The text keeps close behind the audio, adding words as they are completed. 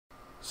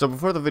So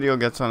before the video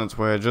gets on its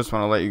way, I just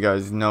want to let you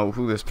guys know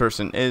who this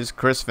person is.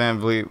 Chris Van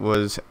Vliet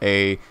is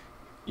a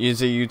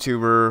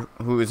YouTuber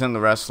who is in the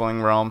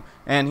wrestling realm,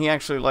 and he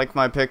actually liked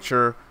my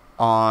picture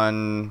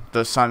on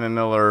the Simon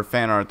Miller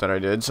fan art that I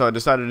did, so I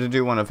decided to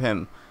do one of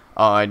him.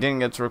 I didn't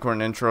get to record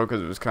an intro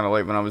because it was kind of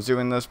late when I was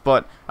doing this,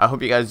 but I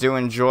hope you guys do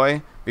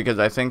enjoy, because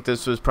I think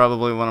this was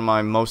probably one of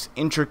my most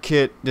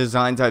intricate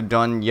designs I've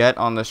done yet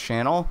on this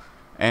channel,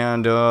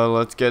 and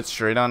let's get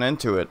straight on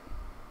into it.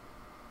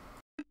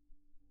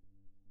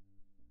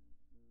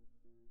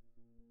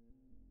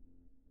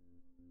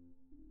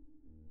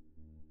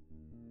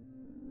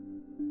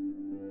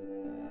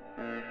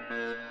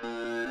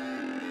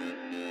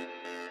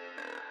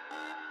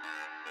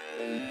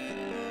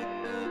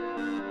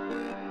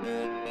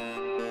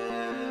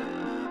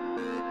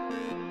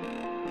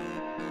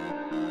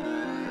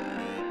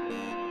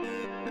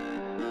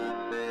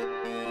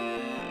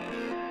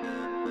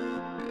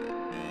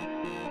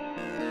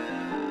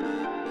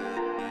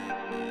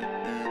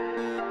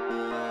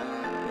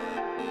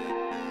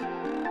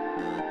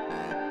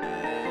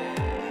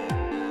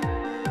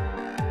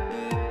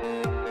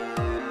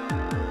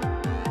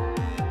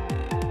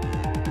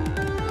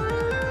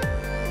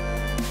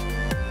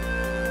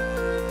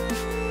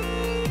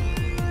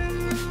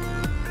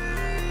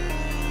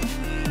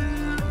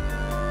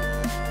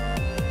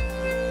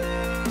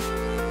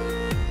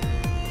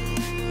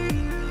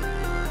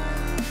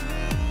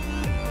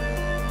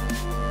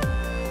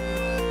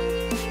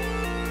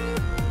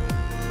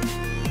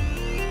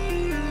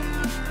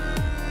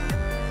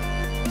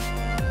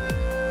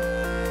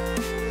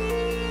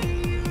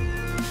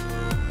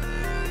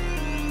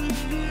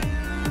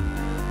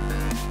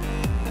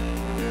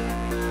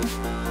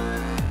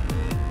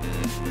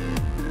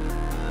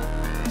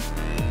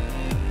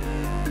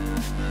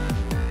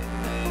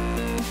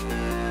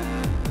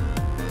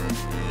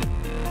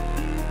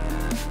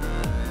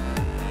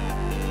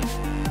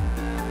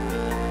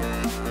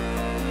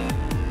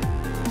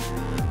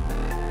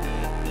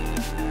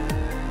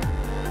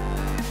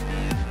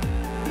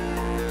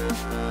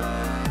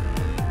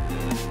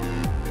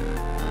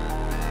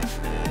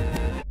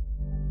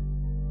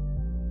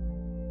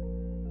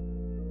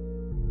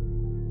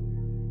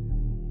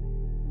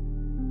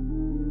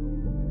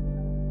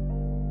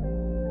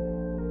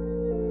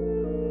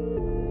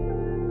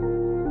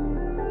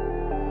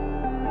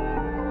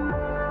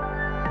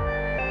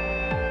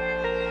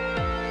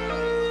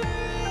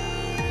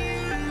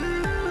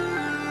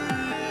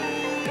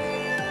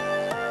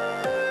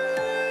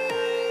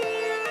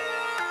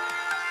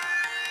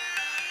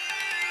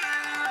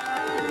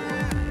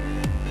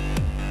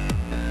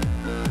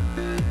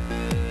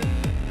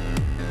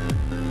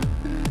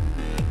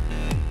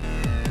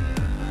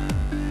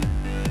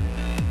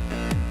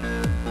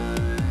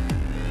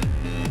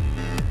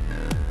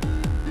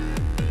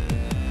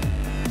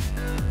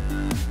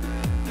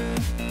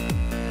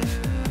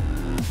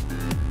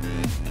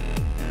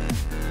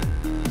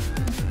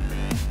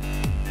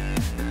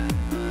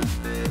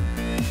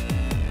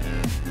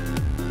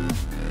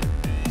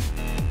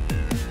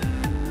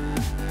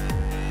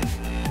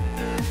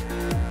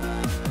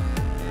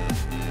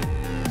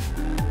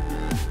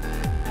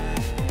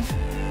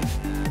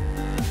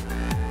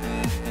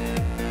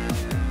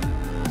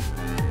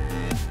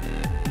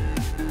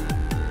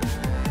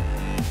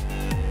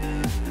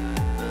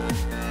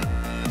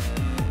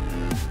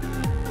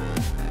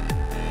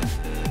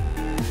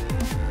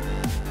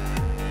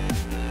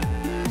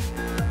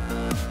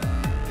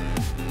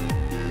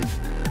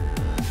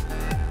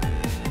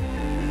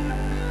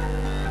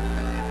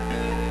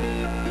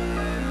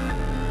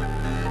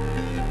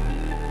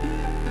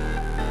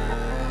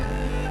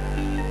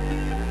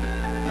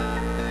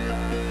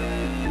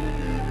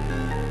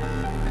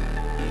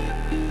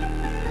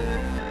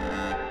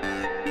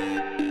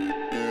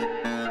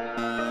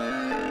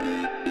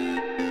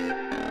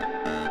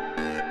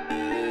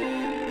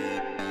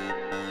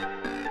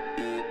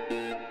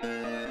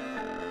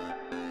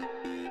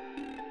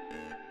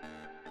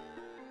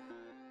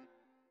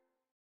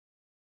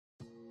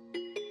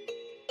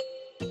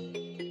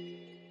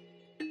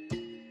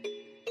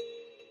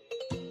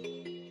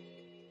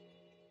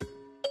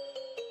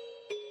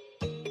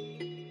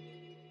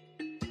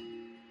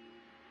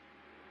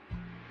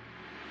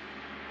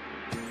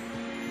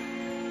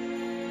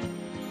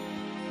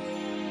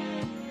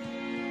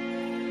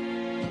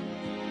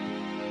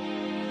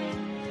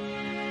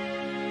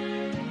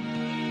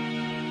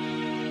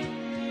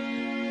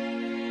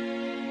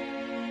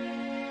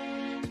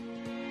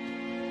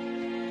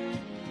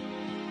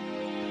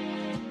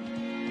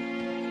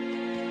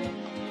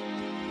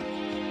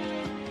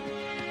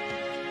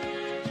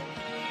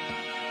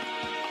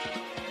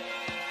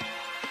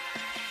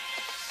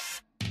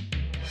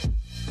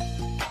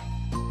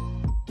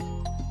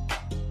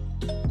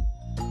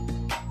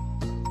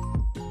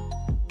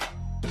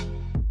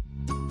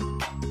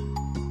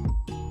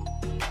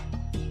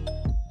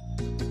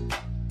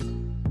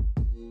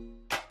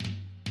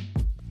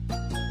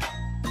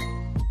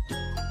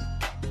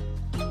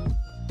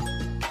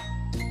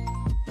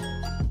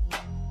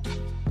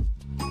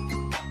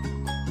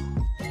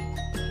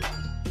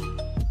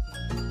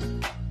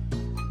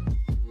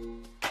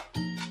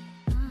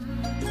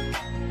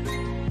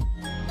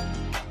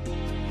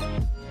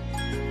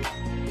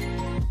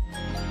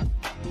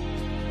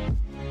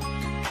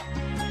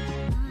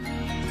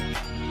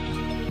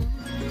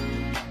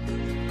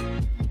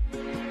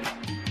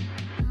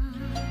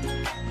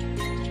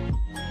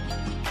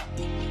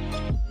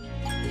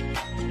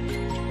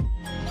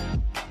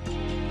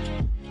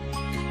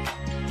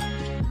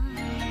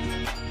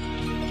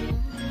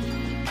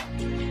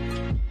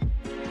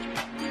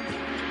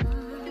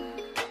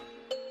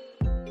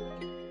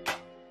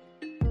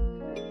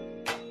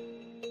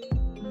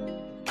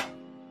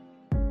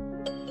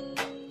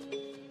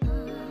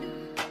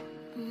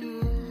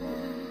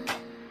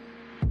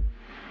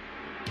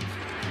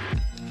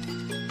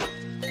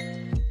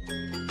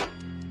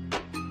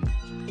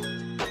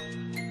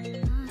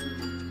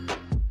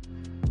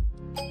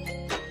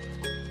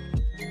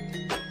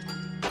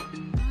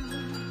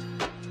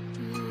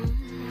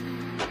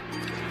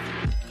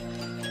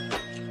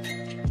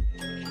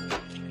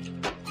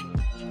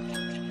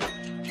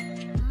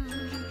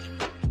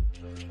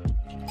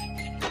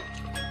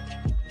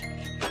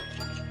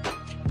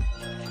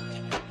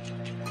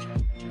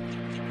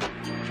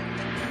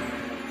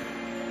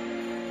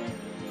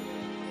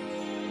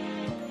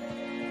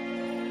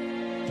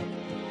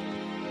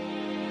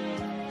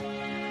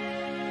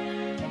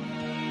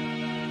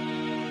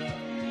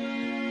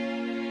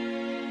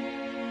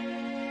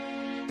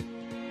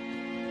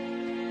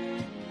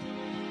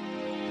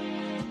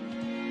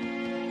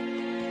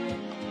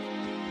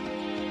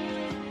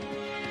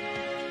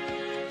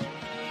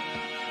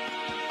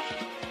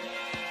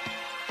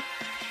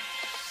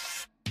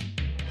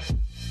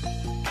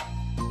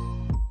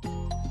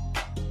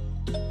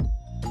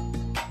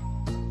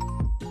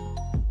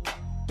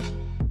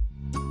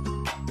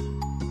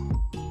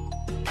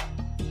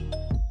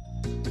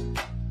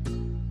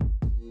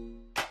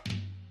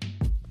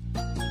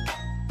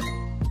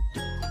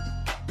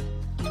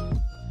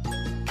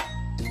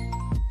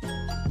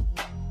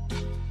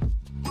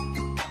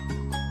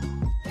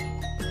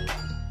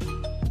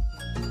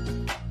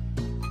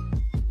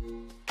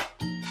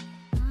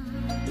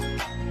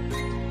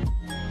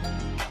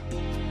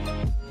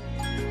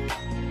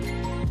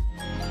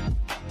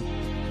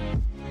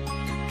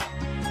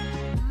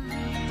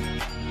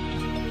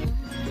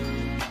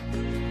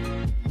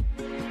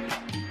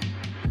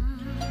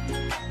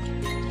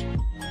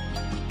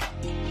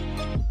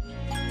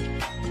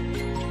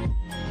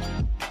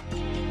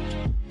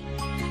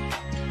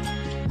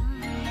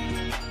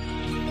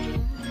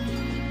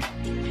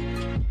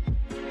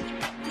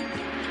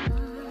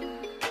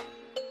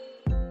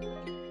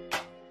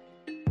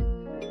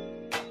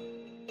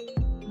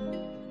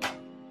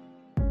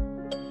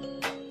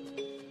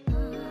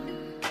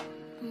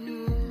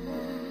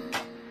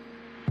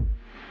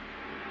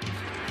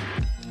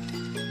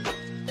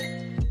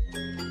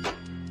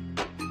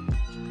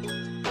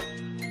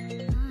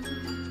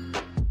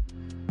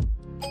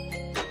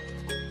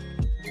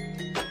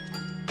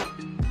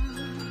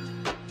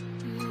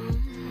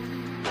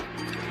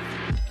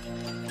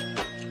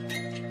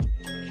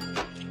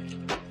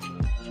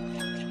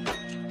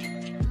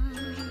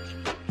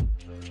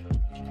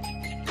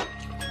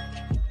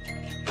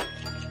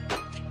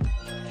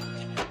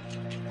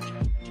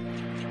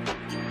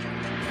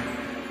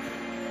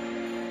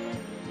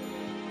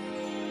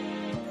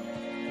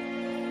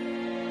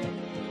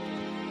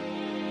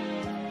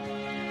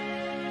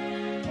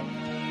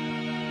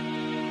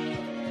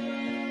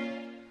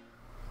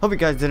 Hope you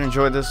guys did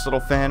enjoy this little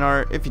fan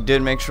art. If you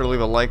did, make sure to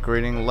leave a like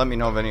rating. Let me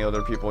know of any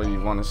other people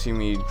you want to see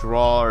me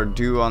draw or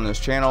do on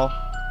this channel.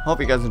 Hope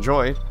you guys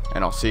enjoyed,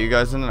 and I'll see you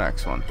guys in the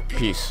next one.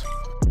 Peace.